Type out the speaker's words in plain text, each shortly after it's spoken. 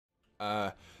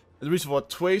The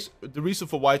reason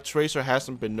for why Tracer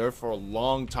hasn't been nerfed for a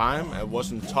long time and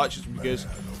wasn't touched is because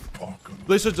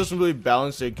Blizzard doesn't really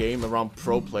balance their game around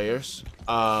pro players.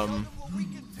 And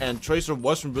Tracer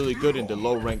wasn't really good in the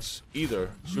low ranks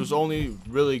either. She was only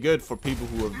really good for people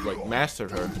who have like mastered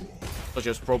her, such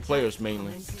as pro players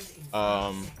mainly.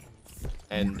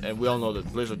 And we all know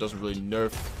that Blizzard doesn't really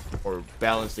nerf or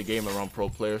balance the game around pro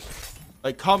players.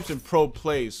 Like comps in pro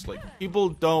plays, like people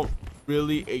don't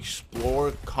really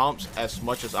explore comps as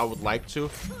much as I would like to.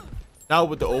 Now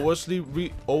with the OS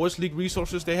League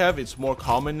resources they have, it's more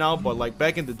common now. But like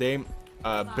back in the day,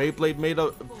 Beyblade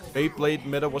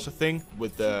meta was a thing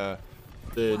with the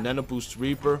Nano Boost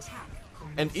Reaper,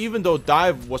 and even though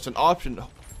dive was an option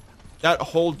that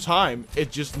whole time,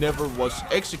 it just never was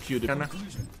executed.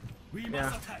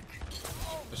 Yeah.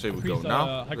 I say we go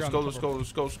now. Let's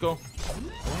go.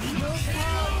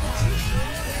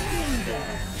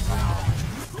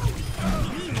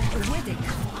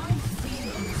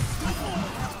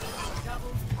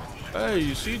 Hey,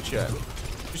 you see, chat?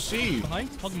 You see? Behind,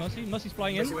 hug Mercy. Mercy's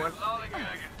flying in. You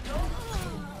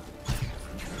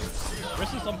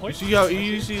see how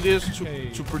easy it is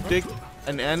to predict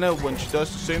an Anna when she does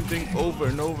the same thing over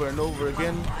and over and over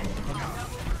again?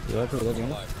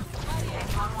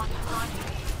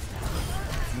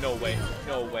 No way.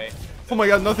 No way. Oh my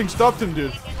god, nothing stopped him,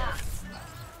 dude.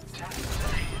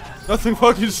 Nothing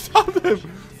fucking stopped him.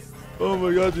 Oh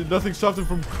my god, dude, nothing stopped him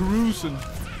from cruising.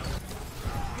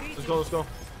 Let's go. Go.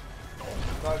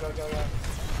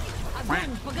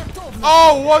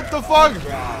 Oh, what the fuck?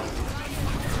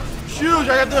 Shoot,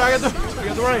 I got the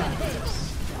right.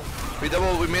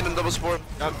 We made him double sport.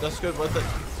 Yeah, that's good, worth it.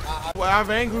 I have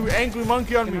an angry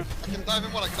monkey on me. I can dive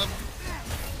in one,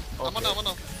 I'm on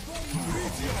now.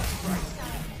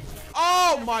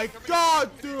 Oh my god,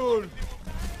 dude!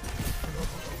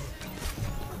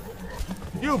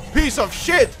 You piece of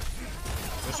shit!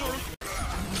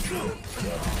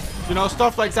 You know,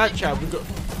 stuff like that, chat.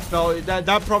 No,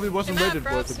 that probably wasn't rated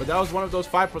worth it, but that was one of those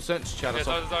 5% chat of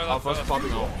us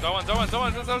popping off. Don't no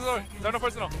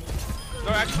personal.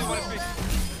 No, actually, one HP.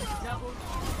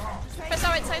 Press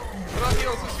our right side.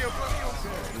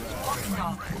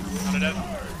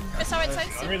 Press our right side.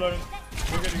 I'm reloading.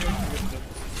 We're good.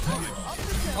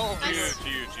 Oh, huge.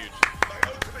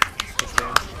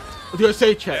 What do you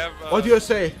say, chat? What do you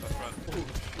say?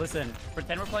 Listen,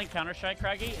 pretend we're playing Counter-Strike,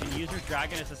 Kragie, and use your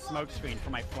dragon as a smoke screen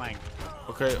for my flank.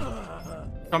 Okay.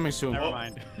 Coming soon. Never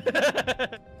mind.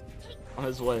 On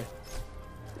his way.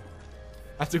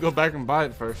 I have to go back and buy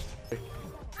it first.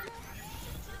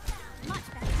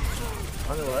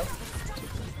 On the left.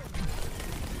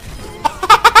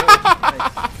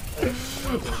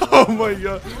 Oh my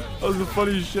god. That was the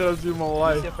funniest shit I've seen in my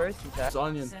life. It's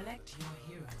onion.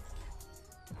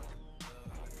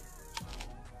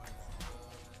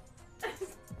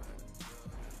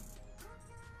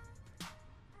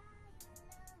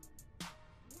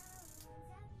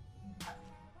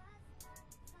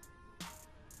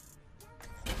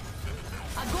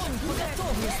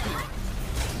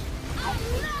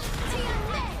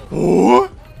 Oh!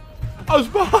 I was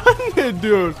behind it,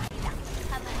 dude! Is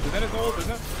that his ult,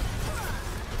 isn't it?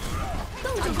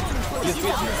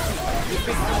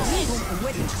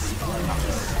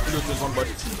 There's one buddy.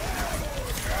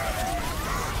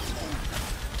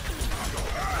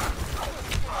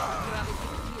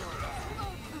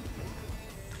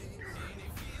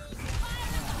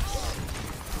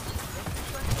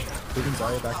 We can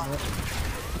Zarya back in it.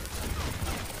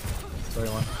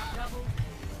 Zarya one.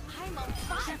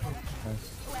 Nice.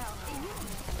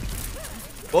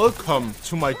 Welcome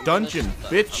to my dungeon,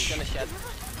 bitch.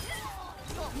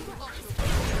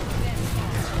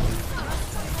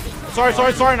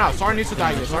 Sorry now. Sorry needs to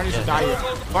die here. Sorry needs to die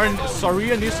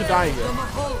here.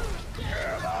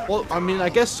 Well, I mean, I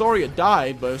guess Soria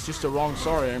died, but it's just the wrong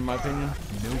Soria in my opinion.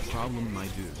 No problem, my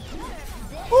dude.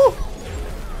 Woo!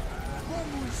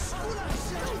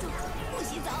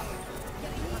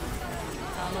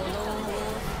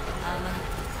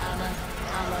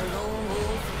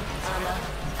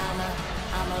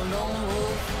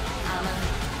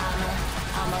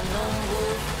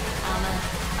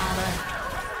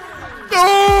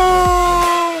 No!